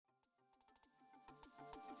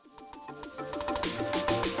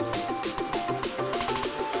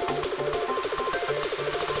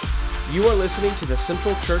You are listening to the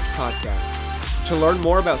Central Church Podcast. To learn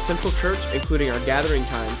more about Central Church, including our gathering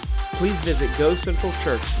times, please visit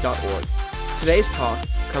gocentralchurch.org. Today's talk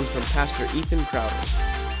comes from Pastor Ethan Crowder.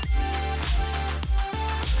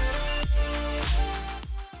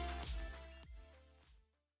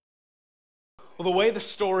 Well, the way the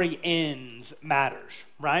story ends matters,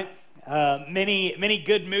 right? Many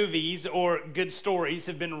good movies or good stories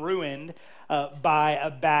have been ruined by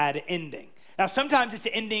a bad ending. Now, sometimes it's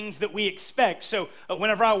endings that we expect. So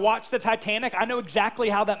whenever I watch the Titanic, I know exactly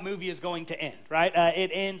how that movie is going to end, right?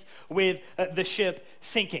 It ends with the ship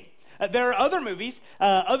sinking. There are other movies,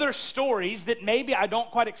 other stories that maybe I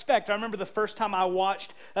don't quite expect. I remember the first time I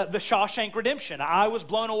watched The Shawshank Redemption. I was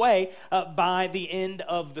blown away by the end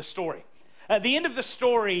of the story. The end of the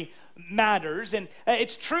story matters, and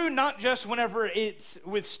it's true not just whenever it's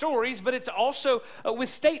with stories, but it's also with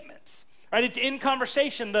statements. Right, it's in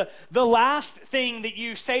conversation. The last thing that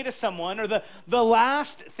you say to someone, or the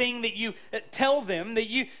last thing that you tell them, that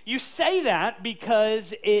you say that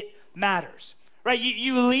because it matters. Right,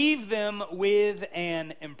 you leave them with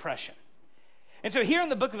an impression. And so here in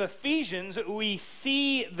the book of Ephesians, we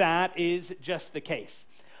see that is just the case.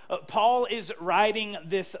 Paul is writing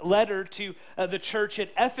this letter to the church at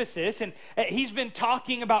Ephesus, and he's been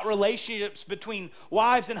talking about relationships between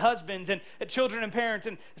wives and husbands, and children and parents,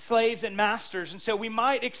 and slaves and masters. And so we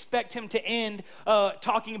might expect him to end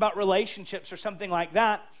talking about relationships or something like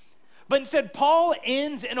that. But instead, Paul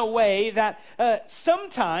ends in a way that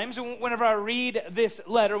sometimes, whenever I read this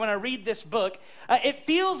letter, when I read this book, it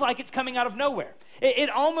feels like it's coming out of nowhere.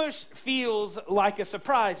 It almost feels like a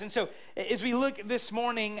surprise. And so as we look this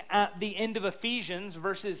morning at the end of Ephesians,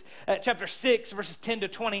 chapter 6, verses 10 to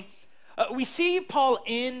 20, we see Paul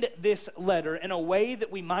end this letter in a way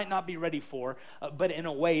that we might not be ready for, but in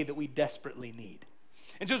a way that we desperately need.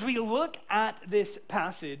 And so as we look at this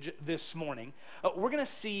passage this morning, we're going to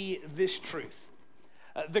see this truth.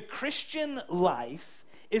 The Christian life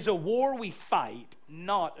is a war we fight,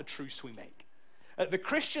 not a truce we make. The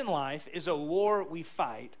Christian life is a war we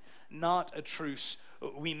fight, not a truce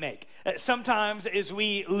we make. Sometimes as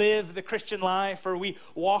we live the Christian life or we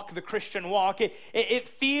walk the Christian walk, it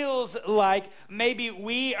feels like maybe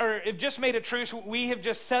we have just made a truce, we have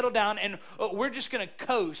just settled down and we're just going to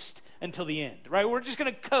coast until the end, right? We're just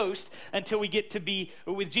going to coast until we get to be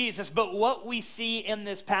with Jesus. But what we see in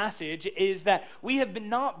this passage is that we have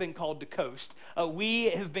not been called to coast. We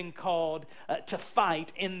have been called to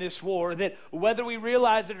fight in this war that, whether we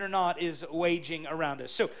realize it or not, is waging around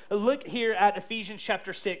us. So look here at Ephesians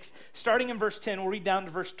chapter 6, starting in verse 10. We'll read down to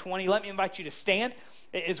verse 20. Let me invite you to stand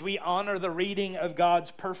as we honor the reading of God's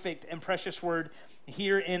perfect and precious word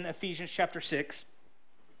here in Ephesians chapter 6.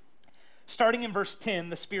 Starting in verse 10,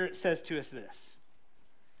 the Spirit says to us this: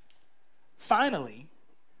 "Finally,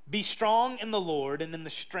 be strong in the Lord and in the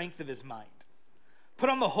strength of his might. Put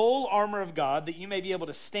on the whole armor of God that you may be able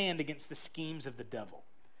to stand against the schemes of the devil.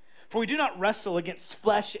 For we do not wrestle against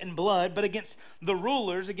flesh and blood, but against the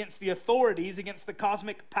rulers, against the authorities, against the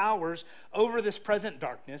cosmic powers over this present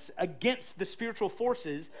darkness, against the spiritual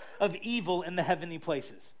forces of evil in the heavenly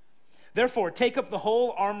places. Therefore, take up the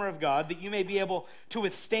whole armor of God that you may be able to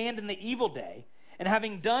withstand in the evil day, and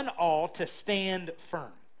having done all, to stand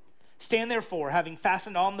firm. Stand therefore, having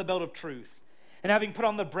fastened on the belt of truth, and having put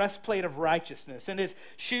on the breastplate of righteousness, and as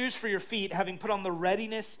shoes for your feet, having put on the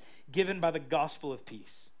readiness given by the gospel of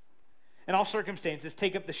peace. In all circumstances,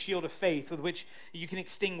 take up the shield of faith with which you can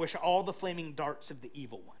extinguish all the flaming darts of the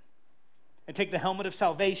evil one. And take the helmet of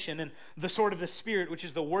salvation and the sword of the Spirit, which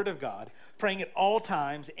is the word of God, praying at all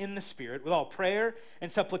times in the Spirit with all prayer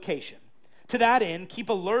and supplication. To that end, keep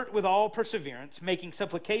alert with all perseverance, making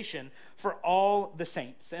supplication for all the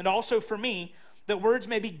saints, and also for me, that words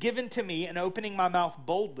may be given to me in opening my mouth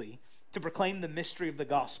boldly to proclaim the mystery of the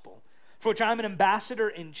gospel, for which I am an ambassador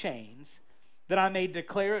in chains, that I may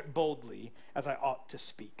declare it boldly as I ought to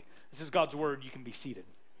speak." This is God's word. You can be seated.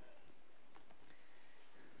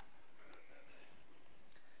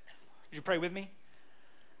 Would you pray with me?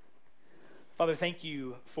 Father, thank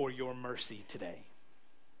you for your mercy today.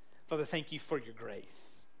 Father, thank you for your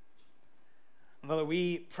grace. And Father,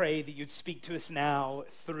 we pray that you'd speak to us now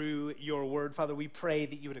through your word. Father, we pray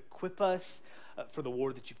that you would equip us for the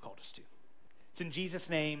war that you've called us to. It's in Jesus'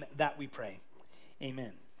 name that we pray.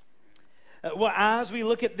 Amen. Well, as we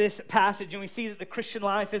look at this passage and we see that the Christian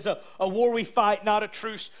life is a war we fight, not a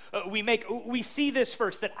truce we make, we see this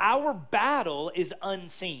first, that our battle is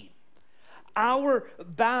unseen. Our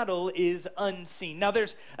battle is unseen. Now,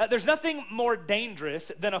 there's nothing more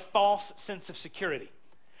dangerous than a false sense of security.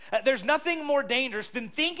 There's nothing more dangerous than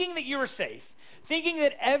thinking that you are safe, thinking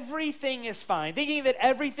that everything is fine, thinking that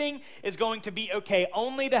everything is going to be okay,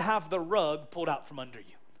 only to have the rug pulled out from under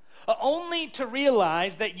you. Only to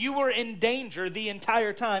realize that you were in danger the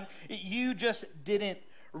entire time. You just didn't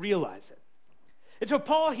realize it. And so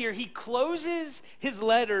Paul here, he closes his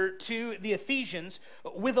letter to the Ephesians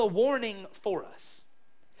with a warning for us.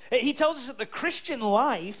 He tells us that the Christian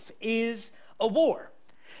life is a war.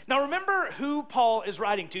 Now remember who Paul is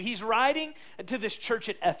writing to. He's writing to this church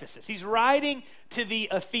at Ephesus. He's writing to the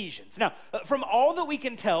Ephesians. Now, from all that we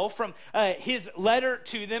can tell from his letter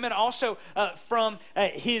to them and also from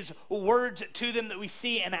his words to them that we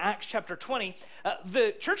see in Acts chapter 20,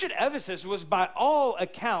 the church at Ephesus was by all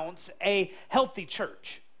accounts a healthy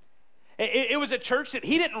church. It was a church that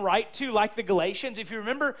he didn't write to like the Galatians. If you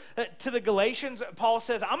remember to the Galatians, Paul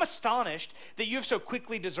says, I'm astonished that you have so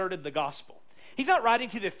quickly deserted the gospel. He's not writing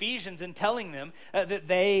to the Ephesians and telling them that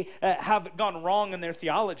they have gone wrong in their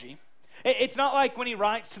theology. It's not like when he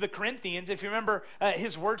writes to the Corinthians. If you remember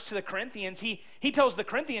his words to the Corinthians, he tells the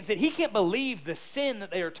Corinthians that he can't believe the sin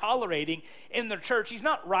that they are tolerating in their church. He's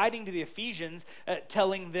not writing to the Ephesians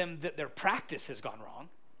telling them that their practice has gone wrong.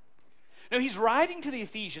 No, he's writing to the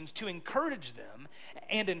Ephesians to encourage them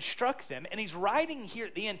and instruct them. And he's writing here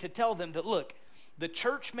at the end to tell them that, look, the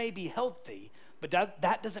church may be healthy, but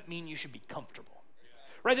that doesn't mean you should be comfortable.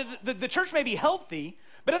 Right? The church may be healthy,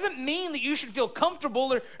 but doesn't mean that you should feel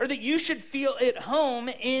comfortable or that you should feel at home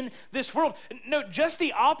in this world. No, just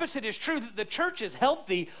the opposite is true, that the church is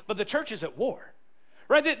healthy, but the church is at war.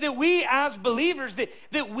 Right? That we as believers,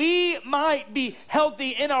 that we might be healthy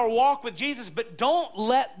in our walk with Jesus, but don't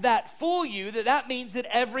let that fool you, that means that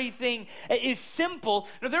everything is simple.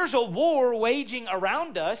 Now, there's a war waging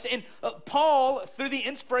around us, and Paul, through the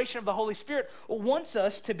inspiration of the Holy Spirit, wants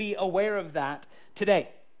us to be aware of that today.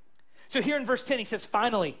 So here in verse 10, he says,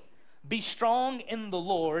 finally, be strong in the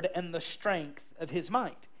Lord and the strength of his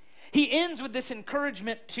might. He ends with this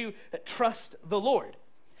encouragement to trust the Lord.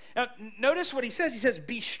 Now, notice what he says. He says,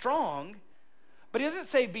 be strong, but he doesn't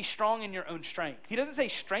say be strong in your own strength. He doesn't say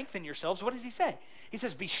strengthen yourselves. What does he say? He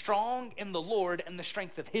says, be strong in the Lord and the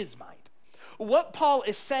strength of his might. What Paul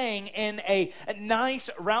is saying in a nice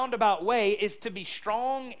roundabout way is to be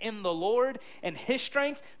strong in the Lord and his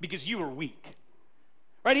strength because you are weak.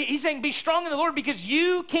 Right? He's saying be strong in the Lord because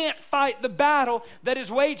you can't fight the battle that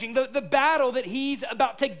is waging, the battle that he's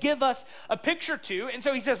about to give us a picture to. And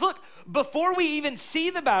so he says, look, before we even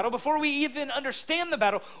see the battle, before we even understand the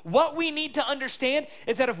battle, what we need to understand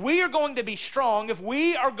is that if we are going to be strong, if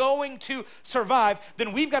we are going to survive,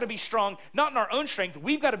 then we've got to be strong, not in our own strength.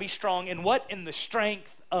 We've got to be strong in what? In the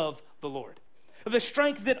strength of the Lord. The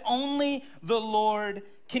strength that only the Lord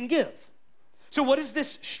can give. So what does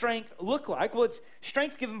this strength look like? Well, it's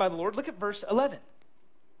strength given by the Lord. Look at verse 11.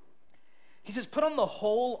 He says, put on the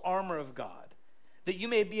whole armor of God, that you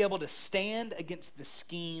may be able to stand against the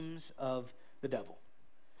schemes of the devil.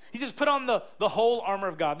 He says, put on the whole armor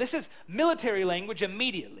of God. This is military language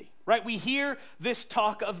immediately, right? We hear this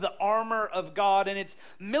talk of the armor of God, and it's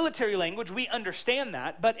military language. We understand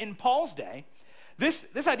that. But in Paul's day, this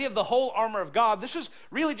idea of the whole armor of God, this was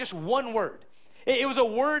really just one word. It was a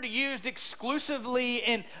word used exclusively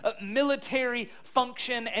in military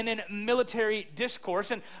function and in military discourse.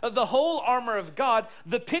 And the whole armor of God,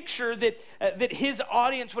 the picture that his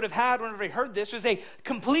audience would have had whenever he heard this was a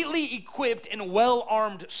completely equipped and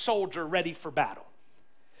well-armed soldier ready for battle.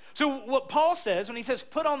 So what Paul says when he says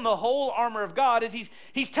put on the whole armor of God is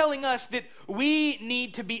he's telling us that we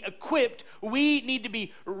need to be equipped, we need to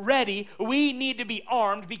be ready, we need to be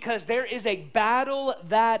armed because there is a battle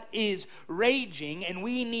that is raging and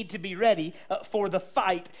we need to be ready for the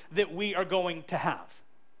fight that we are going to have.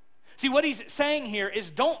 See, what he's saying here is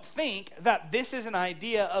don't think that this is an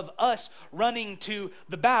idea of us running to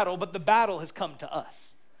the battle, but the battle has come to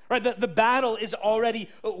us. Right? The battle is already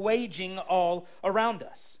waging all around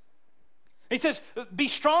us. He says, be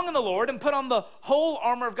strong in the Lord and put on the whole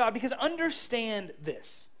armor of God, because understand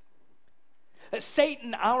this. That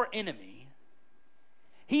Satan, our enemy,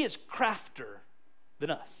 he is craftier than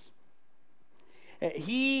us.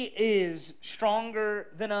 He is stronger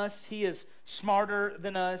than us. He is smarter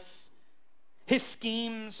than us. His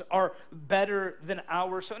schemes are better than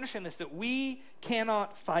ours. So understand this, that we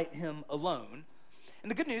cannot fight him alone.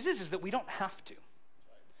 And the good news is that we don't have to.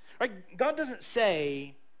 Right? God doesn't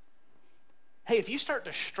say, hey, if you start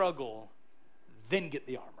to struggle, then get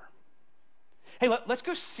the armor. Hey, let's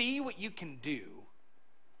go see what you can do.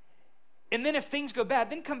 And then if things go bad,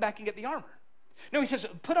 then come back and get the armor. No, he says,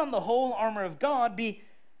 put on the whole armor of God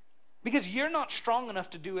because you're not strong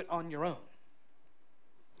enough to do it on your own.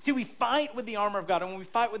 See, we fight with the armor of God. And when we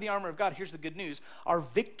fight with the armor of God, here's the good news. Our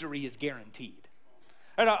victory is guaranteed.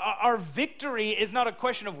 Right? Our victory is not a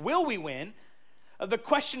question of will we win. The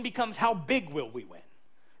question becomes how big will we win?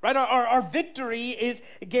 Right? Our victory is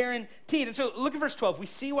guaranteed. And so look at verse 12. We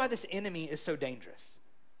see why this enemy is so dangerous.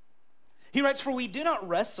 He writes, "For we do not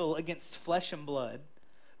wrestle against flesh and blood,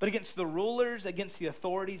 but against the rulers, against the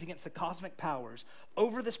authorities, against the cosmic powers,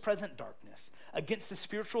 over this present darkness, against the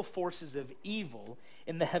spiritual forces of evil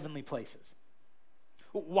in the heavenly places."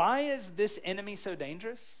 Why is this enemy so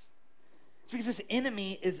dangerous? It's because this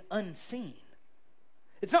enemy is unseen.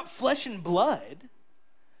 It's not flesh and blood,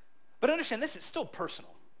 but understand this, it's still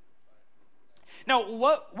personal. Now,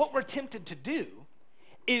 what we're tempted to do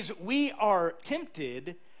is we are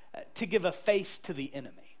tempted to give a face to the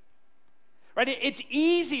enemy. Right? It's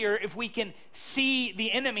easier if we can see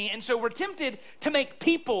the enemy, and so we're tempted to make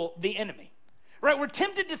people the enemy. Right? We're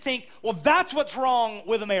tempted to think, well, that's what's wrong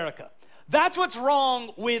with America. That's what's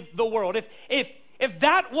wrong with the world. If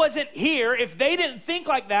that wasn't here, if they didn't think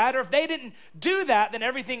like that, or if they didn't do that, then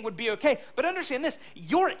everything would be okay. But understand this,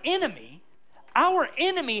 your enemy, our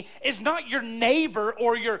enemy, is not your neighbor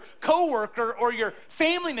or your coworker or your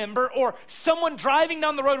family member or someone driving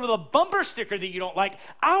down the road with a bumper sticker that you don't like.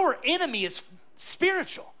 Our enemy is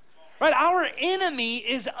spiritual. Right? Our enemy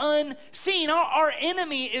is unseen. Our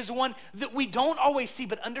enemy is one that we don't always see,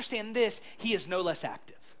 but understand this, he is no less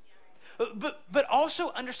active. But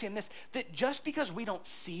also understand this, that just because we don't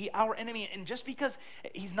see our enemy and just because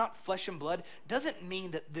he's not flesh and blood doesn't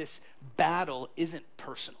mean that this battle isn't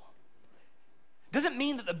personal. Doesn't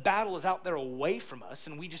mean that the battle is out there away from us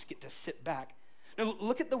and we just get to sit back. Now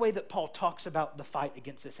look at the way that Paul talks about the fight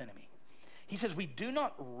against this enemy. He says, we do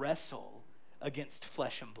not wrestle against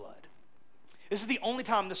flesh and blood. This is the only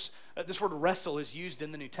time this word wrestle is used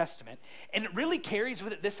in the New Testament. And it really carries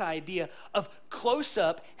with it this idea of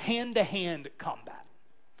close-up, hand-to-hand combat.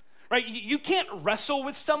 Right? You can't wrestle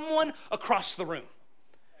with someone across the room.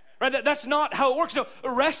 Right? That's not how it works. No,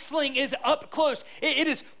 wrestling is up close. It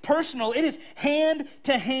is personal. It is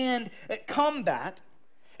hand-to-hand combat.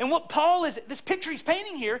 And what Paul is, this picture he's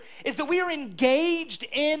painting here, is that we are engaged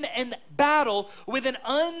in a battle with an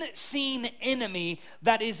unseen enemy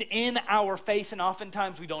that is in our face, and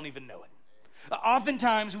oftentimes we don't even know it.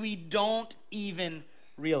 Oftentimes we don't even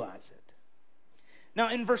realize it. Now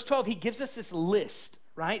in verse 12, he gives us this list,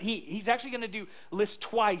 right? He's actually going to do list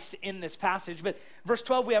twice in this passage, but verse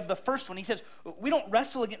 12, we have the first one. He says, we don't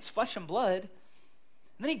wrestle against flesh and blood.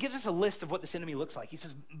 And then he gives us a list of what this enemy looks like. He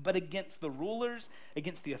says, but against the rulers,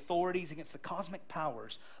 against the authorities, against the cosmic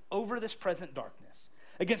powers over this present darkness,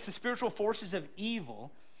 against the spiritual forces of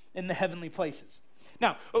evil in the heavenly places.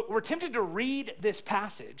 Now, we're tempted to read this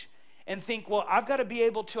passage and think, well, I've got to be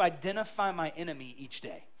able to identify my enemy each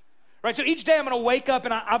day. Right, so each day I'm going to wake up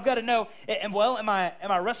and I've got to know, am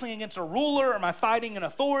I wrestling against a ruler? Am I fighting an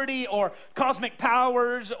authority or cosmic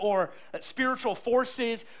powers or spiritual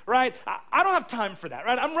forces, right? I don't have time for that,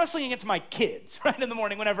 right? I'm wrestling against my kids, right, in the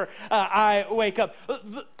morning whenever I wake up.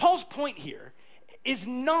 Paul's point here is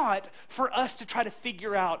not for us to try to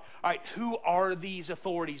figure out, all right, who are these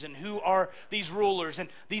authorities and who are these rulers and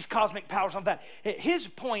these cosmic powers and that. His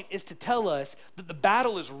point is to tell us that the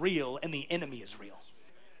battle is real and the enemy is real.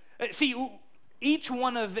 See, each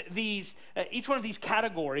one of these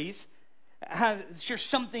categories shares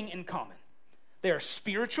something in common. They are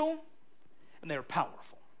spiritual and they are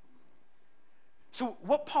powerful. So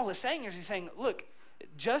what Paul is saying is he's saying, look,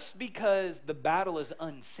 just because the battle is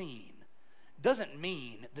unseen doesn't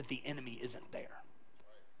mean that the enemy isn't there.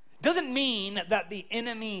 Doesn't mean that the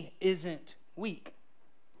enemy isn't weak.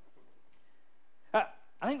 I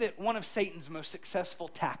think that one of Satan's most successful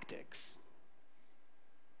tactics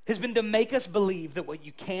has been to make us believe that what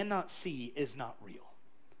you cannot see is not real,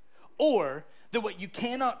 or that what you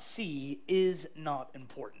cannot see is not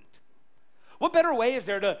important. What better way is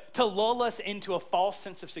there to lull us into a false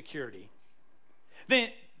sense of security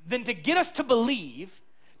than to get us to believe,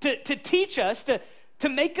 to teach us, to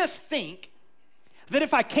make us think that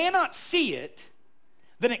if I cannot see it,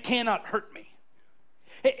 then it cannot hurt me.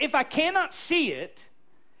 If I cannot see it,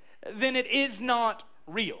 then it is not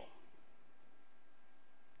real.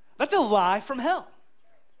 That's a lie from hell.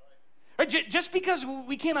 Right? Just because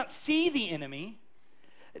we cannot see the enemy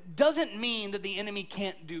doesn't mean that the enemy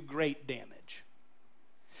can't do great damage.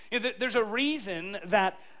 You know, there's a reason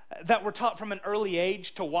that we're taught from an early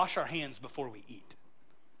age to wash our hands before we eat.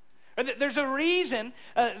 There's a reason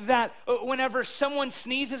that whenever someone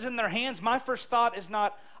sneezes in their hands, my first thought is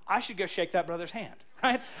not, I should go shake that brother's hand.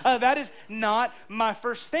 Right? That is not my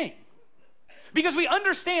first thing. Because we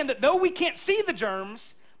understand that though we can't see the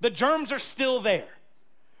germs are still there,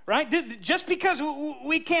 right? Just because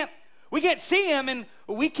we can't We can't see them and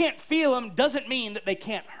we can't feel them doesn't mean that they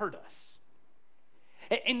can't hurt us.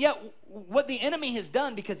 And yet, what the enemy has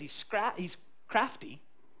done, because he's crafty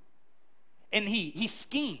and he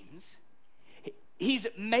schemes, he's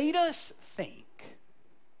made us think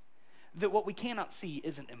that what we cannot see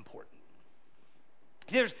isn't important.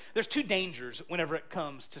 There's two dangers whenever it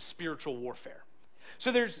comes to spiritual warfare.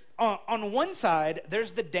 So there's, on one side,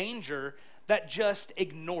 there's the danger that just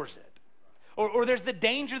ignores it. Or there's the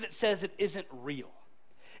danger that says it isn't real.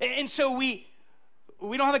 And so we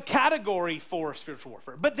don't have a category for spiritual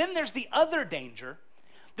warfare. But then there's the other danger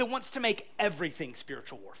that wants to make everything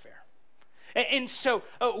spiritual warfare. And so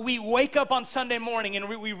we wake up on Sunday morning and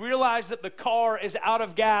we realize that the car is out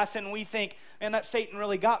of gas and we think, man, that Satan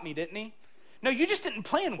really got me, didn't he? No, you just didn't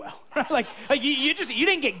plan well, right? Like you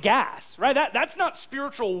didn't get gas, right? That's not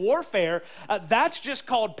spiritual warfare. That's just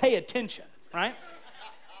called pay attention, right?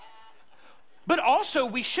 But also,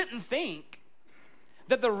 we shouldn't think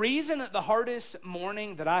that the reason that the hardest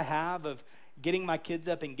morning that I have of getting my kids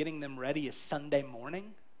up and getting them ready is Sunday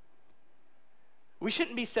morning. We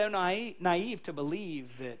shouldn't be so naive to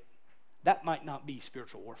believe that that might not be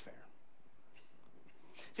spiritual warfare.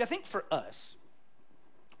 See, I think for us,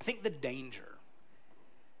 the danger,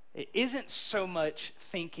 it isn't so much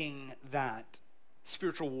thinking that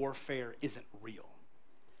spiritual warfare isn't real.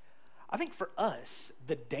 I think for us,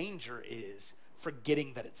 the danger is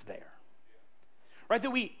forgetting that it's there. Right?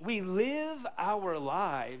 That we live our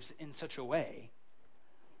lives in such a way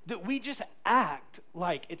that we just act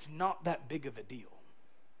like it's not that big of a deal.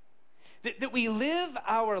 That we live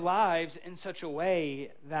our lives in such a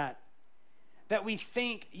way that we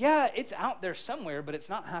think, yeah, it's out there somewhere, but it's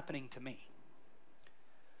not happening to me.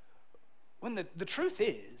 When the truth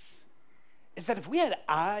is that if we had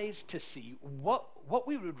eyes to see, what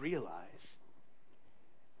we would realize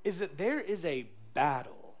is that there is a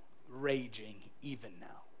battle raging even now.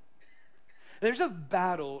 There's a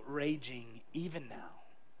battle raging even now.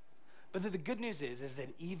 But the good news is that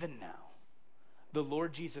even now, the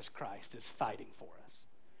Lord Jesus Christ is fighting for us.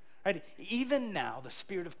 Right? Even now, the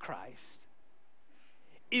Spirit of Christ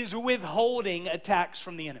is withholding attacks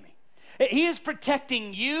from the enemy. He is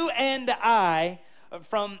protecting you and I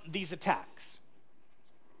from these attacks.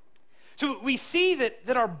 So we see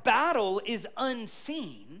that our battle is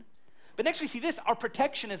unseen, but next we see this, our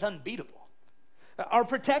protection is unbeatable. Our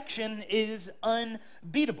protection is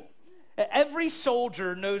unbeatable. Every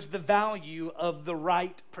soldier knows the value of the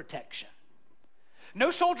right protection.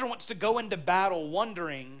 No soldier wants to go into battle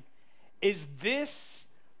wondering, is this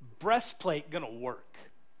breastplate gonna work?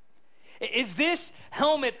 Is this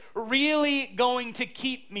helmet really going to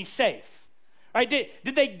keep me safe? Right?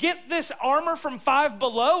 Did they get this armor from Five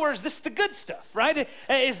Below, or is this the good stuff, right?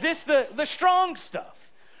 Is this the strong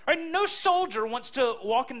stuff? Right? No soldier wants to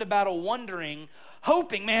walk into battle wondering,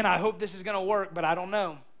 hoping, man, I hope this is gonna work, but I don't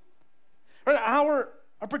know. Right? Our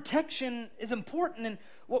protection is important, and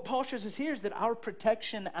what Paul shows us here is that our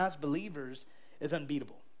protection as believers is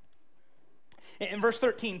unbeatable. In verse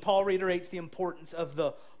 13, Paul reiterates the importance of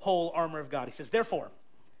the whole armor of God. He says, therefore,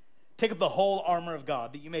 take up the whole armor of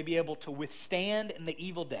God, that you may be able to withstand in the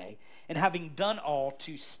evil day, and having done all,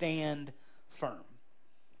 to stand firm.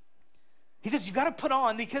 He says, you've got to put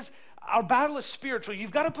on, because our battle is spiritual, you've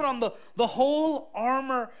got to put on the whole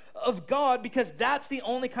armor of God, because that's the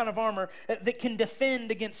only kind of armor that can defend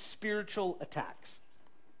against spiritual attacks.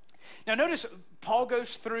 Now notice, Paul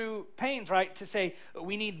goes through pains, right, to say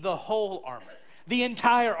we need the whole armor. The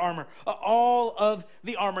entire armor, all of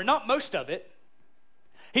the armor, not most of it.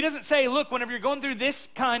 He doesn't say, look, whenever you're going through this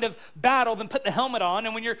kind of battle, then put the helmet on.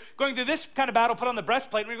 And when you're going through this kind of battle, put on the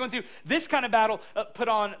breastplate. When you're going through this kind of battle, put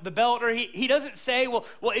on the belt. Or he doesn't say, well,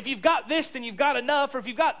 if you've got this, then you've got enough. Or if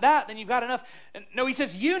you've got that, then you've got enough. And no, he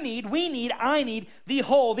says, I need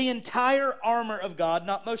the entire armor of God,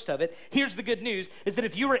 not most of it. Here's the good news, is that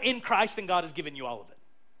if you are in Christ, then God has given you all of it.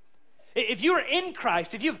 If you are in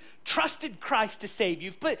Christ, if you've trusted Christ to save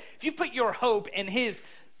you, if you've put your hope in his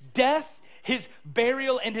death, his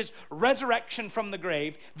burial, and his resurrection from the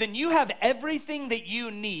grave, then you have everything that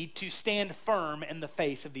you need to stand firm in the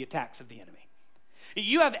face of the attacks of the enemy.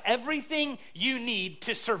 You have everything you need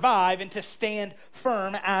to survive and to stand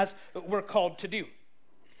firm as we're called to do.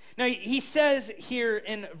 Now, he says here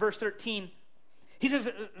in verse 13, he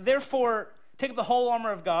says, therefore, take up the whole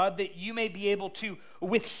armor of God, that you may be able to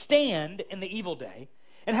withstand in the evil day,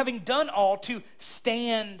 and having done all, to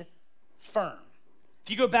stand firm.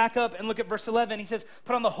 If you go back up and look at verse 11, he says,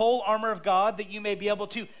 put on the whole armor of God, that you may be able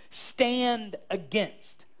to stand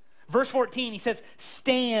against. Verse 14, he says,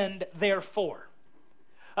 stand therefore.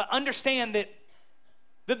 Understand that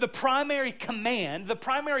that the primary command, the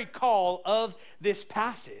primary call of this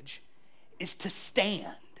passage is to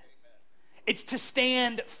stand. It's to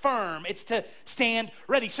stand firm. It's to stand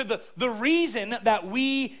ready. So the reason that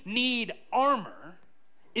we need armor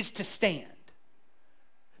is to stand.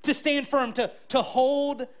 To stand firm, to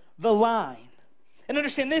hold the line. And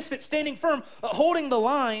understand this, that standing firm, holding the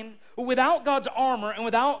line without God's armor and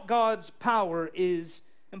without God's power is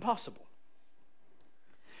impossible.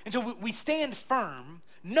 And so we stand firm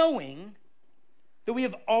knowing that we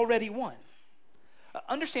have already won.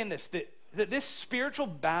 Understand this, that this spiritual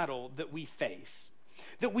battle that we face,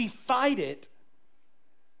 that we fight it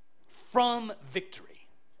from victory.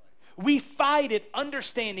 We fight it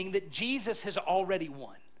understanding that Jesus has already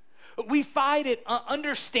won. We fight it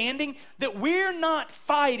understanding that we're not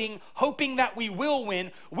fighting hoping that we will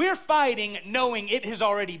win. We're fighting knowing it has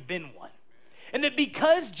already been won. And that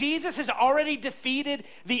because Jesus has already defeated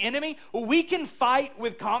the enemy, we can fight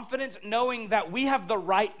with confidence knowing that we have the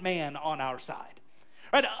right man on our side.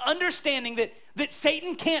 Right? Understanding that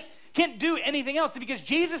Satan can't do anything else because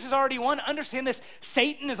Jesus has already won. Understand this,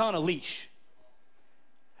 Satan is on a leash.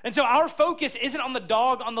 And so our focus isn't on the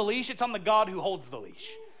dog on the leash, it's on the God who holds the leash.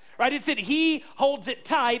 Right? It's that he holds it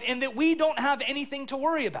tight and that we don't have anything to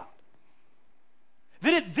worry about.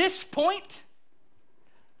 That at this point,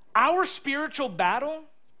 our spiritual battle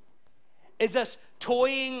is us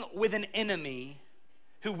toying with an enemy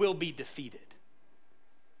who will be defeated.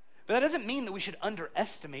 But that doesn't mean that we should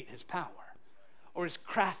underestimate his power or his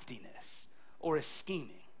craftiness or his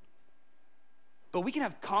scheming. But we can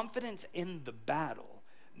have confidence in the battle,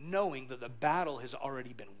 knowing that the battle has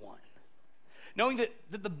already been won. Knowing that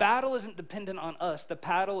the battle isn't dependent on us, the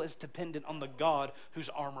battle is dependent on the God whose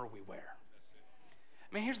armor we wear.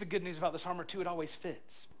 I mean, here's the good news about this armor too, it always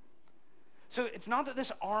fits. So it's not that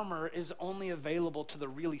this armor is only available to the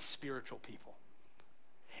really spiritual people.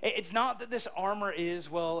 It's not that this armor is,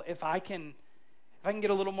 well, if I can get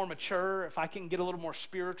a little more mature, if I can get a little more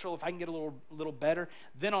spiritual, if I can get a little better,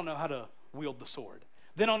 then I'll know how to wield the sword.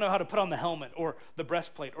 Then I'll know how to put on the helmet or the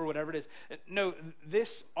breastplate or whatever it is. No,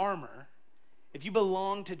 this armor, if you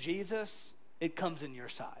belong to Jesus, it comes in your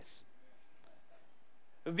size.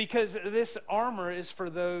 Because this armor is for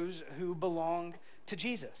those who belong to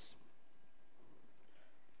Jesus.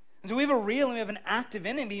 And so we have a real and we have an active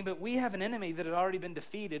enemy, but we have an enemy that had already been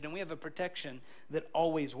defeated, and we have a protection that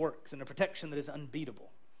always works and a protection that is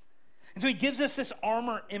unbeatable. And so he gives us this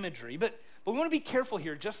armor imagery, but we want to be careful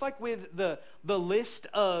here. Just like with the list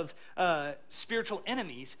of spiritual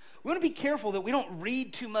enemies, we want to be careful that we don't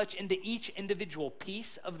read too much into each individual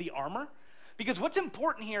piece of the armor, because what's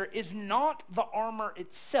important here is not the armor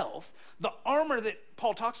itself. The armor that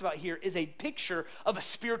Paul talks about here is a picture of a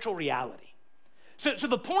spiritual reality. So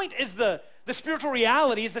the point is the spiritual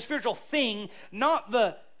reality is the spiritual thing, not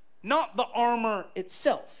the armor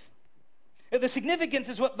itself. The significance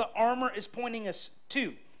is what the armor is pointing us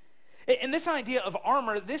to. And this idea of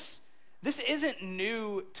armor, this isn't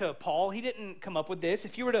new to Paul. He didn't come up with this.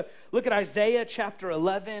 If you were to look at Isaiah chapter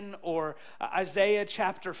 11 or Isaiah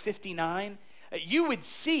chapter 59, you would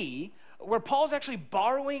see where Paul's actually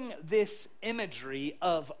borrowing this imagery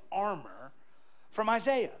of armor from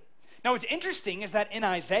Isaiah. Now, what's interesting is that in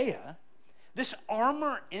Isaiah, this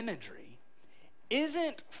armor imagery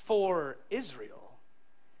isn't for Israel,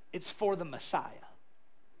 it's for the Messiah.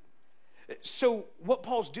 So what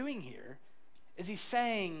Paul's doing here is he's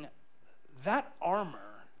saying that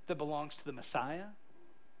armor that belongs to the Messiah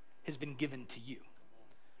has been given to you.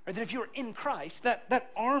 Or that if you're in Christ,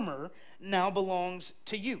 that armor now belongs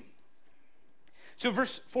to you. So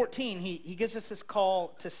verse 14, he gives us this call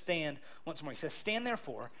to stand once more. He says, "Stand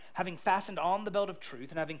therefore, having fastened on the belt of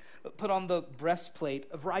truth and having put on the breastplate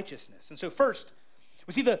of righteousness." And so first,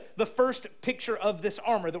 we see the first picture of this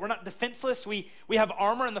armor, that we're not defenseless. We have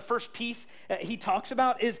armor, and the first piece he talks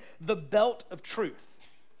about is the belt of truth.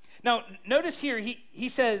 Now, notice here, he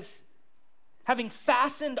says, having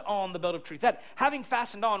fastened on the belt of truth. That having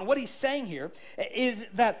fastened on, what he's saying here is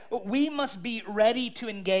that we must be ready to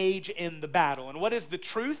engage in the battle. And what is the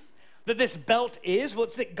truth that this belt is? Well,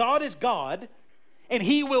 it's that God is God and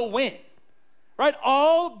he will win, right?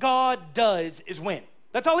 All God does is win.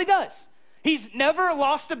 That's all he does. He's never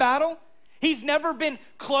lost a battle. He's never been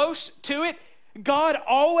close to it. God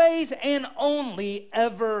always and only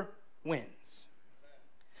ever wins.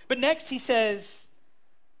 But next he says,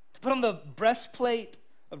 put on the breastplate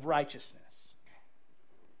of righteousness.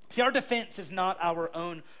 See, our defense is not our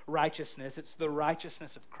own righteousness. It's the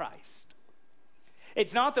righteousness of Christ.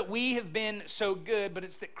 It's not that we have been so good, but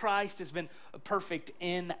it's that Christ has been perfect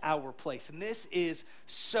in our place. And this is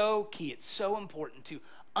so key. It's so important to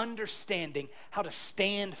understanding how to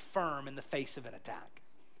stand firm in the face of an attack.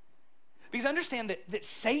 Because understand that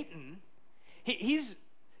Satan, he's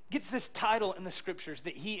gets this title in the scriptures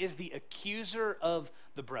that he is the accuser of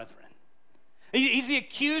the brethren. He's the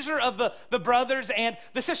accuser of the brothers and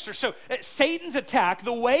the sisters. So Satan's attack,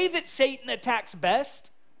 the way that Satan attacks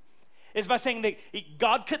best is by saying that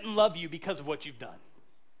God couldn't love you because of what you've done.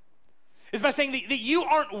 It's by saying that you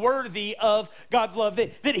aren't worthy of God's love,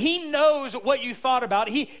 that he knows what you thought about.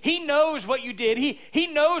 He knows what you did. He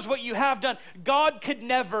knows what you have done. God could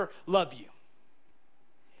never love you.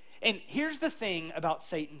 And here's the thing about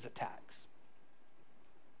Satan's attacks.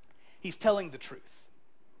 He's telling the truth.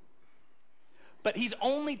 But he's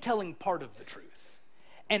only telling part of the truth.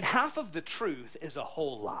 And half of the truth is a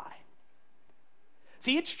whole lie.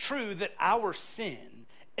 See, it's true that our sin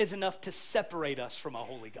is enough to separate us from a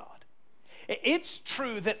holy God. It's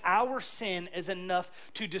true that our sin is enough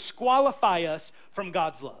to disqualify us from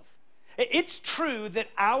God's love. It's true that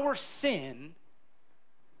our sin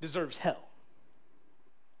deserves hell.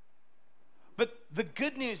 But the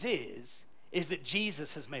good news is that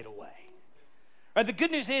Jesus has made a way. Right? The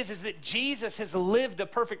good news is that Jesus has lived a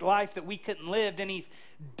perfect life that we couldn't live, and he's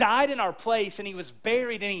died in our place, and he was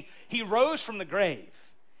buried, and he rose from the grave.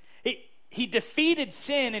 He defeated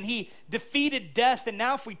sin, and he defeated death, and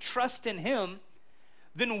now if we trust in him,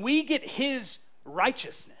 then we get his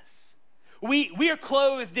righteousness. We are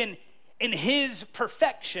clothed in his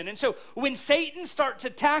perfection. And so when Satan starts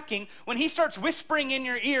attacking, when he starts whispering in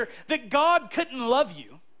your ear that God couldn't love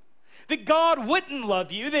you, that God wouldn't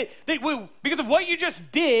love you, that because of what you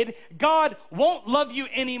just did, God won't love you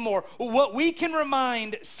anymore. What we can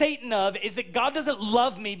remind Satan of is that God doesn't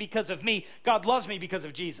love me because of me. God loves me because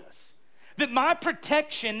of Jesus. That my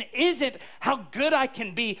protection isn't how good I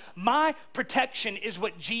can be. My protection is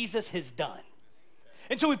what Jesus has done.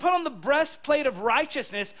 And so we put on the breastplate of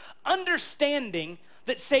righteousness, understanding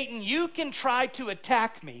that Satan, you can try to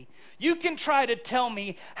attack me. You can try to tell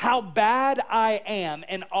me how bad I am,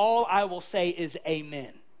 and all I will say is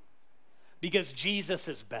amen. Because Jesus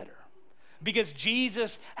is better. Because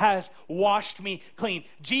Jesus has washed me clean.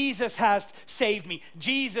 Jesus has saved me.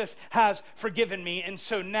 Jesus has forgiven me. And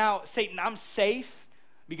so now, Satan, I'm safe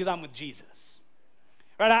because I'm with Jesus.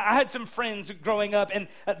 Right? I had some friends growing up, and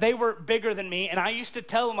they were bigger than me, and I used to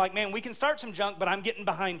tell them, like, man, we can start some junk, but I'm getting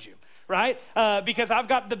behind you, right? Because I've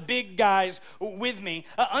got the big guys with me.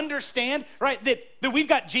 Understand, right, that we've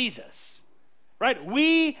got Jesus, right?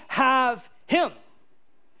 We have him,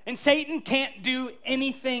 and Satan can't do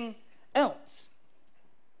anything else.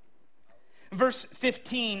 Verse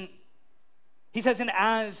 15, he says, and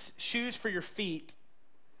as shoes for your feet,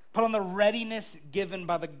 put on the readiness given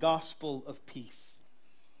by the gospel of peace.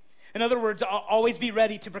 In other words, always be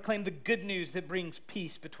ready to proclaim the good news that brings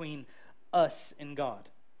peace between us and God.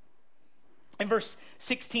 In verse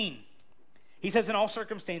 16, he says, in all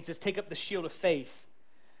circumstances, take up the shield of faith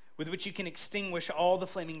with which you can extinguish all the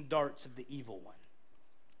flaming darts of the evil one.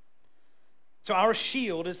 So our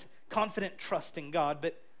shield is confident trust in God,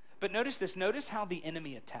 but notice this. Notice how the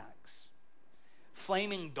enemy attacks.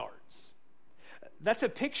 Flaming darts. That's a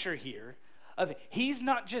picture here of he's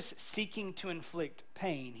not just seeking to inflict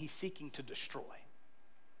pain, he's seeking to destroy.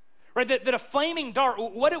 Right? That a flaming dart,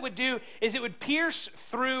 what it would do is it would pierce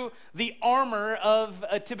through the armor of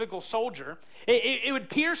a typical soldier. It would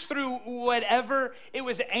pierce through whatever it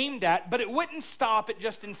was aimed at, but it wouldn't stop at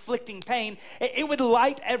just inflicting pain. It would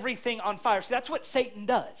light everything on fire. So that's what Satan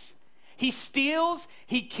does. He steals,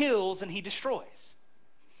 he kills, and he destroys.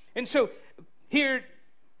 And so here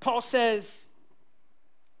Paul says,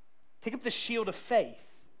 take up the shield of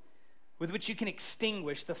faith with which you can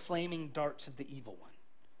extinguish the flaming darts of the evil one.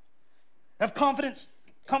 Have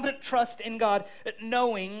confident trust in God,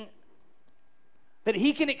 knowing that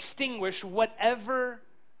he can extinguish whatever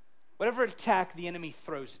attack the enemy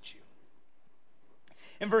throws at you.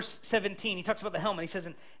 In verse 17, he talks about the helmet. He says,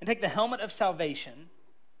 and take the helmet of salvation.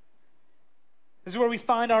 This is where we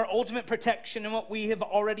find our ultimate protection in what we have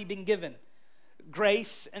already been given,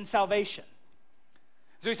 grace and salvation.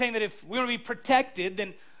 So he's saying that if we want to be protected,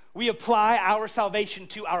 then we apply our salvation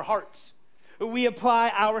to our hearts. We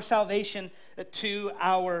apply our salvation to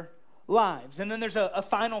our lives. And then there's a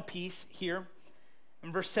final piece here.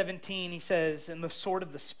 In verse 17, he says, and the sword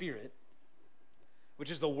of the Spirit,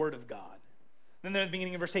 which is the word of God. Then there at the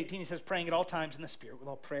beginning of verse 18, he says, praying at all times in the Spirit with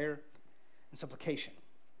all prayer and supplication.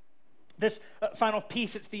 This final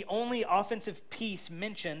piece, it's the only offensive piece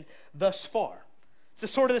mentioned thus far. It's the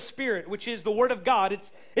sword of the Spirit, which is the word of God.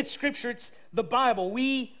 It's Scripture. It's the Bible.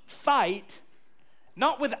 We fight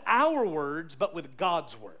not with our words, but with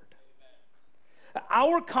God's word.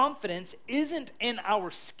 Our confidence isn't in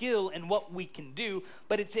our skill and what we can do,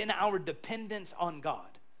 but it's in our dependence on God.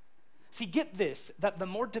 See, get this, that the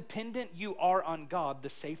more dependent you are on God, the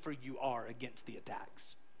safer you are against the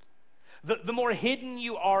attacks. The more hidden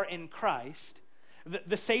you are in Christ,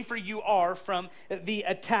 the safer you are from the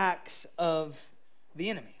attacks of the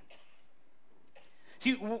enemy.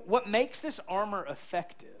 See, what makes this armor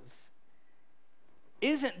effective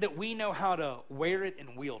isn't that we know how to wear it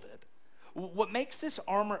and wield it. What makes this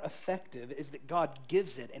armor effective is that God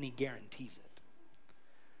gives it and he guarantees it.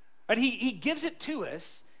 Right? He gives it to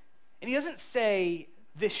us, and he doesn't say,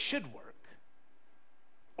 this should work,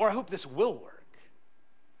 or I hope this will work.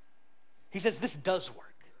 He says, this does work.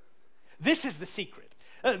 This is the secret.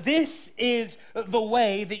 This is the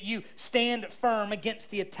way that you stand firm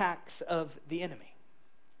against the attacks of the enemy.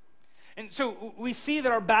 And so we see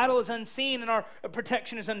that our battle is unseen and our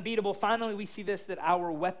protection is unbeatable. Finally, we see this, that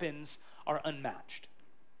our weapons are unmatched.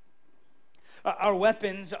 Our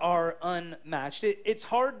weapons are unmatched. It's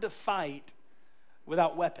hard to fight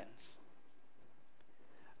without weapons.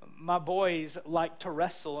 My boys like to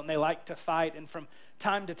wrestle and they like to fight, and from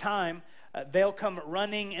time to time, they'll come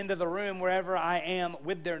running into the room wherever I am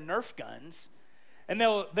with their Nerf guns, and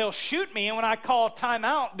they'll shoot me, and when I call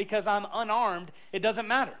timeout because I'm unarmed, it doesn't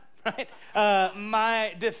matter, right?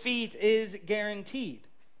 My defeat is guaranteed.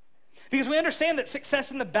 Because we understand that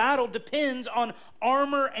success in the battle depends on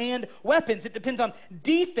armor and weapons. It depends on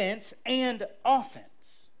defense and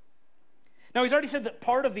offense. Now, he's already said that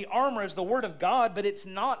part of the armor is the word of God, but it's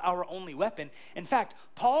not our only weapon. In fact,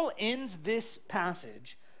 Paul ends this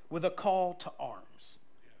passage with a call to arms.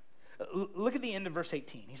 Look at the end of verse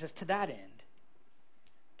 18. He says, to that end,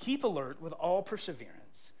 keep alert with all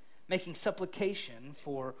perseverance, making supplication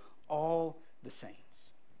for all the saints.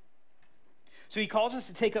 So he calls us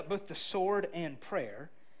to take up both the sword and prayer.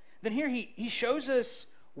 Then here he shows us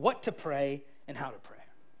what to pray and how to pray.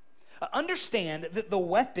 Understand that the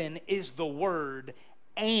weapon is the word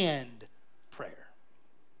and prayer.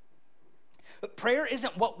 But prayer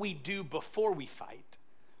isn't what we do before we fight.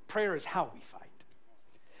 Prayer is how we fight.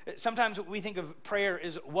 Sometimes we think of prayer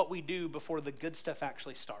as what we do before the good stuff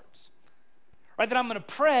actually starts. Right? That I'm going to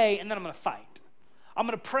pray and then I'm going to fight. I'm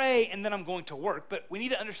going to pray and then I'm going to work. But we need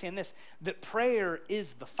to understand this, that prayer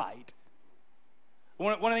is the fight.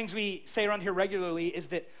 One of the things we say around here regularly is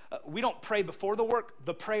that we don't pray before the work,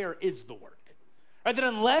 the prayer is the work. Right? That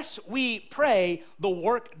unless we pray, the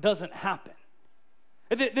work doesn't happen.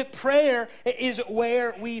 That prayer is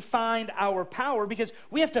where we find our power, because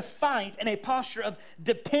we have to fight in a posture of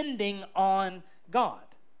depending on God.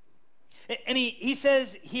 And he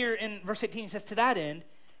says here in verse 18, he says, to that end,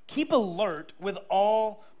 keep alert with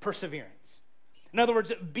all perseverance. In other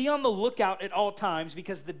words, be on the lookout at all times,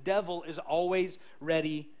 because the devil is always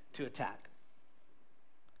ready to attack.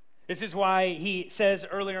 This is why he says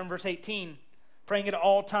earlier in verse 18, praying at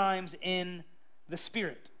all times in the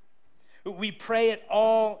Spirit. We pray at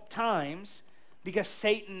all times because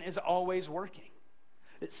Satan is always working.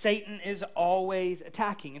 Satan is always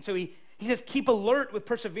attacking. And so he says, keep alert with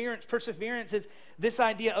perseverance. Perseverance is this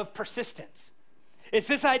idea of persistence. It's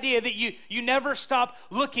this idea that you never stop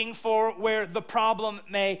looking for where the problem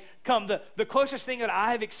may come. The closest thing that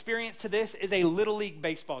I have experienced to this is a Little League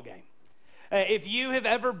baseball game. If you have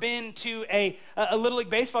ever been to a Little League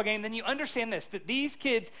baseball game, then you understand this, that these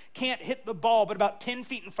kids can't hit the ball but about 10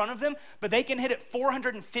 feet in front of them, but they can hit it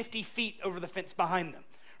 450 feet over the fence behind them.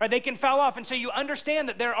 Right, they can foul off, and so you understand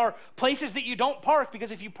that there are places that you don't park,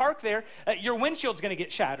 because if you park there, your windshield's going to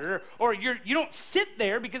get shattered, or you don't sit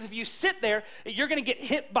there, because if you sit there, you're going to get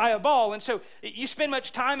hit by a ball. And so you spend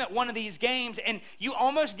much time at one of these games, and you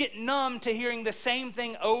almost get numb to hearing the same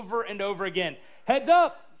thing over and over again. Heads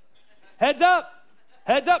up, heads up,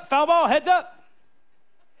 heads up, foul ball, heads up.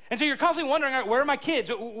 And so you're constantly wondering, all right, where are my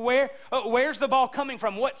kids? Where's the ball coming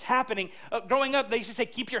from? What's happening? Growing up, they used to say,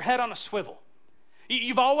 keep your head on a swivel.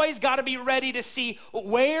 You've always got to be ready to see,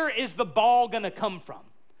 where is the ball going to come from?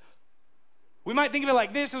 We might think of it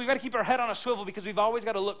like this, so we've got to keep our head on a swivel, because we've always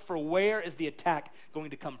got to look for where is the attack going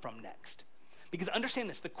to come from next. Because understand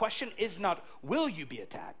this, the question is not, will you be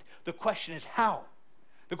attacked? The question is how.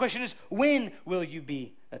 The question is, when will you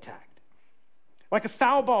be attacked? Like a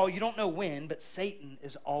foul ball, you don't know when, but Satan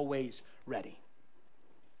is always ready.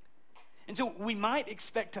 And so we might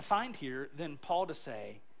expect to find here then Paul to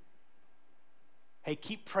say, hey,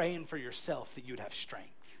 keep praying for yourself that you'd have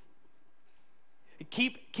strength.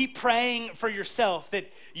 Keep praying for yourself that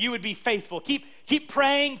you would be faithful. Keep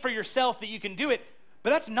praying for yourself that you can do it.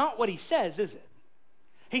 But that's not what he says, is it?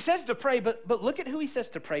 He says to pray, but look at who he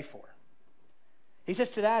says to pray for. He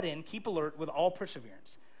says, to that end, keep alert with all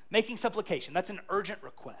perseverance, making supplication, that's an urgent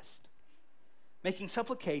request. Making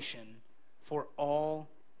supplication for all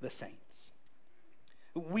the saints.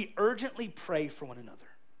 We urgently pray for one another.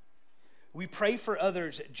 We pray for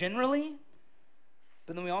others generally,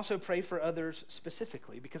 but then we also pray for others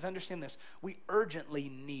specifically, because understand this, we urgently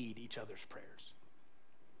need each other's prayers.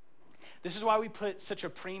 This is why we put such a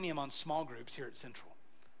premium on small groups here at Central.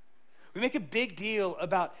 We make a big deal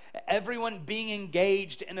about everyone being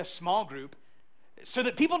engaged in a small group so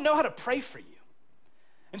that people know how to pray for you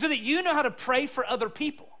and so that you know how to pray for other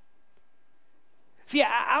people. See,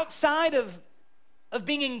 outside of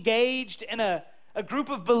being engaged in a group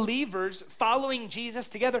of believers following Jesus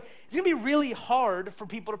together, it's going to be really hard for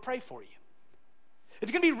people to pray for you.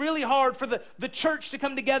 It's going to be really hard for the church to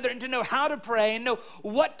come together and to know how to pray and know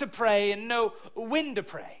what to pray and know when to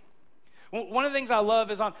pray. One of the things I love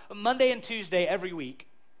is on Monday and Tuesday every week,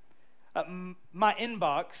 my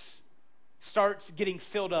inbox starts getting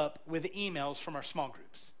filled up with emails from our small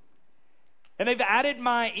groups. And they've added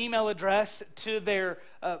my email address to their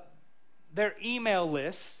email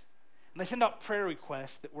list, and they send out prayer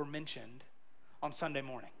requests that were mentioned on Sunday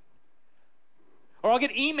morning. Or I'll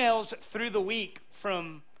get emails through the week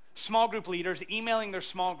from small group leaders emailing their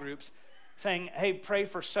small groups saying, hey, pray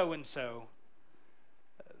for so-and-so.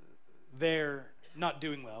 They're not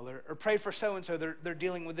doing well. Or pray for so-and-so, they're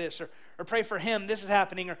dealing with this. Or pray for him, this is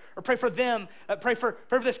happening. Or pray for them, pray for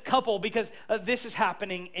this couple because this is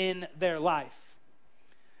happening in their life.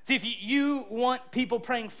 See, if you want people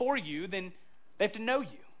praying for you, then they have to know you.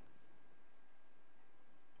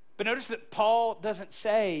 But notice that Paul doesn't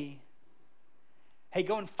say, hey,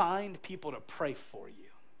 go and find people to pray for you.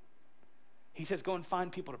 He says, go and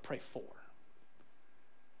find people to pray for.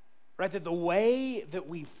 Right? That the way that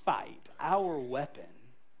we fight, our weapon,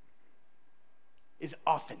 is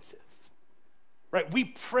offensive. Right? We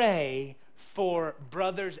pray for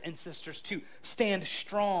brothers and sisters to stand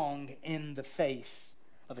strong in the face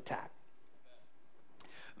of attack.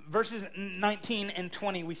 Verses 19 and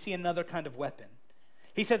 20, we see another kind of weapon.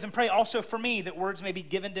 He says, and pray also for me that words may be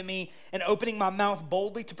given to me in opening my mouth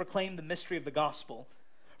boldly to proclaim the mystery of the gospel,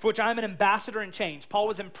 for which I am an ambassador in chains. Paul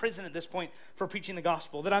was in prison at this point for preaching the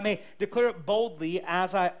gospel, that I may declare it boldly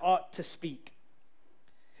as I ought to speak.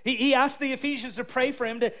 He asked the Ephesians to pray for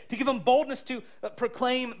him, to give him boldness to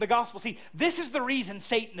proclaim the gospel. See, this is the reason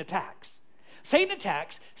Satan attacks.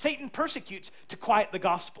 Satan persecutes to quiet the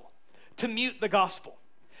gospel, to mute the gospel.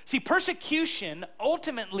 See, persecution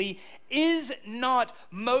ultimately is not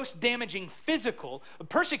most damaging physical.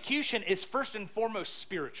 Persecution is first and foremost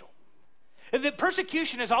spiritual. The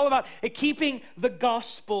persecution is all about keeping the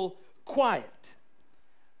gospel quiet.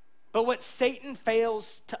 But what Satan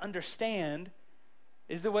fails to understand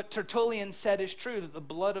is that what Tertullian said is true, that the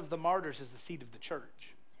blood of the martyrs is the seed of the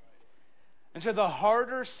church. And so the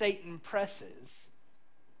harder Satan presses,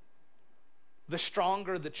 the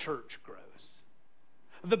stronger the church grows.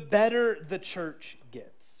 The better the church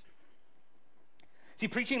gets. See,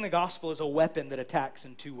 preaching the gospel is a weapon that attacks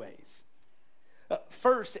in two ways.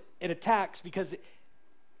 First, it attacks because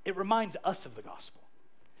it reminds us of the gospel.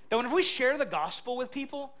 That whenever we share the gospel with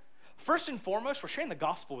people, first and foremost, we're sharing the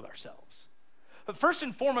gospel with ourselves. But first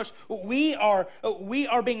and foremost, we are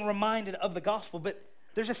being reminded of the gospel. But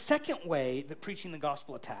there's a second way that preaching the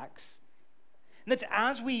gospel attacks. And that's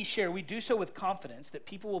as we share, we do so with confidence that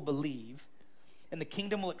people will believe and the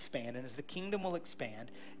kingdom will expand. And as the kingdom will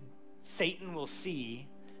expand, Satan will see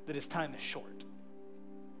that his time is short.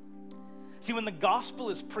 See, when the gospel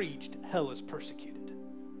is preached, hell is persecuted.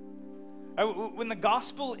 When the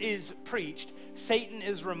gospel is preached, Satan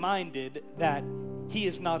is reminded that he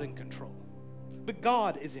is not in control, but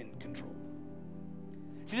God is in control.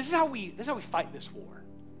 See, this is how we fight this war.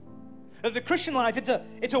 The Christian life,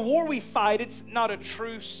 it's a war we fight. It's not a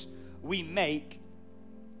truce we make.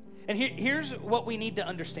 And here's what we need to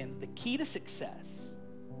understand. The key to success,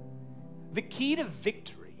 the key to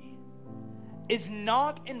victory, is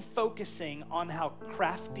not in focusing on how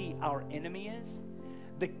crafty our enemy is.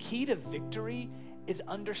 The key to victory is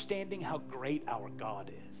understanding how great our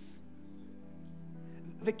God is.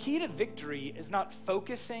 The key to victory is not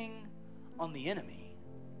focusing on the enemy.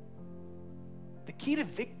 The key to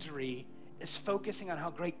victory is focusing on how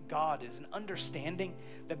great God is and understanding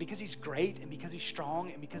that because he's great and because he's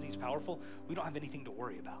strong and because he's powerful, we don't have anything to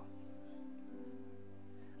worry about.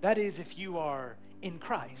 That is, if you are in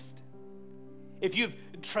Christ, if you've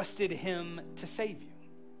trusted him to save you.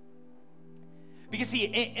 Because see,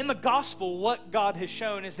 in the gospel, what God has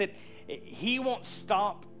shown is that he won't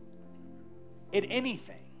stop at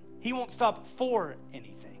anything. He won't stop for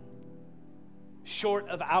anything short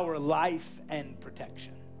of our life and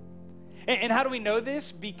protection. And how do we know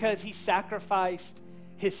this? Because he sacrificed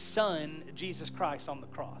his son, Jesus Christ, on the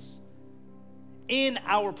cross in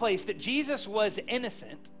our place. That Jesus was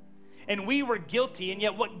innocent and we were guilty, and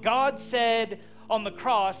yet what God said on the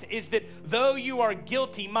cross is that though you are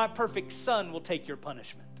guilty, my perfect son will take your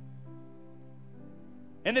punishment.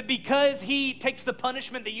 And that because he takes the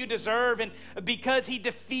punishment that you deserve, and because he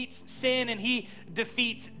defeats sin and he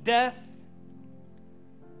defeats death,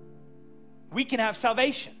 we can have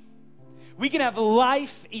salvation. We can have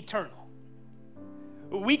life eternal.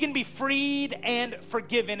 We can be freed and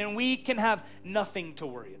forgiven, and we can have nothing to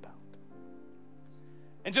worry about.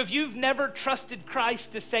 And so if you've never trusted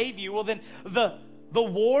Christ to save you, well, then the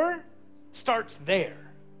war starts there.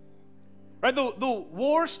 Right? The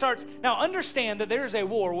war starts. Now understand that there is a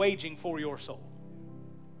war waging for your soul.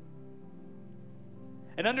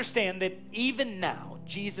 And understand that even now,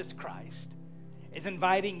 Jesus Christ is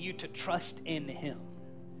inviting you to trust in him,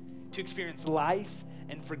 to experience life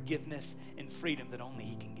and forgiveness and freedom that only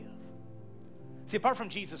he can give. See, apart from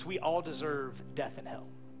Jesus, we all deserve death and hell.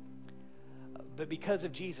 But because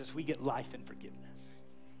of Jesus, we get life and forgiveness.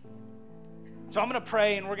 So I'm going to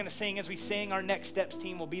pray, and we're going to sing. As we sing, our Next Steps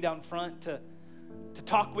team will be down front to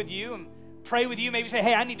talk with you and pray with you. Maybe say,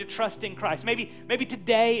 hey, I need to trust in Christ. Maybe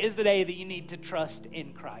today is the day that you need to trust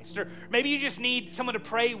in Christ. Or maybe you just need someone to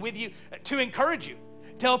pray with you, to encourage you,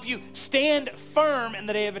 to help you stand firm in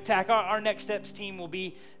the day of attack. Our Next Steps team will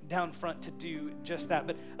be down front to do just that.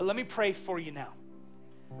 But let me pray for you now.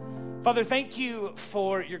 Father, thank you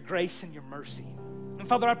for your grace and your mercy. And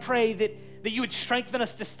Father, I pray that you would strengthen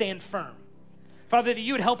us to stand firm. Father, that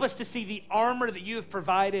you would help us to see the armor that you have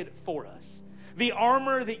provided for us, the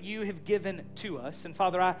armor that you have given to us. And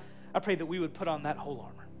Father, I pray that we would put on that whole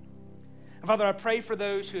armor. And Father, I pray for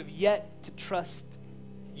those who have yet to trust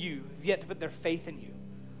you, have yet to put their faith in you.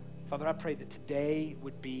 Father, I pray that today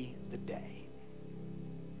would be the day.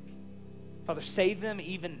 Father, save them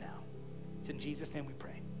even now. It's in Jesus' name we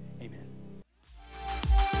pray. Amen.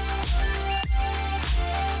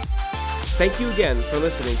 Thank you again for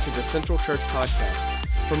listening to the Central Church Podcast.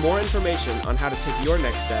 For more information on how to take your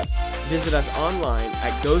next step, visit us online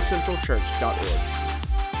at gocentralchurch.org.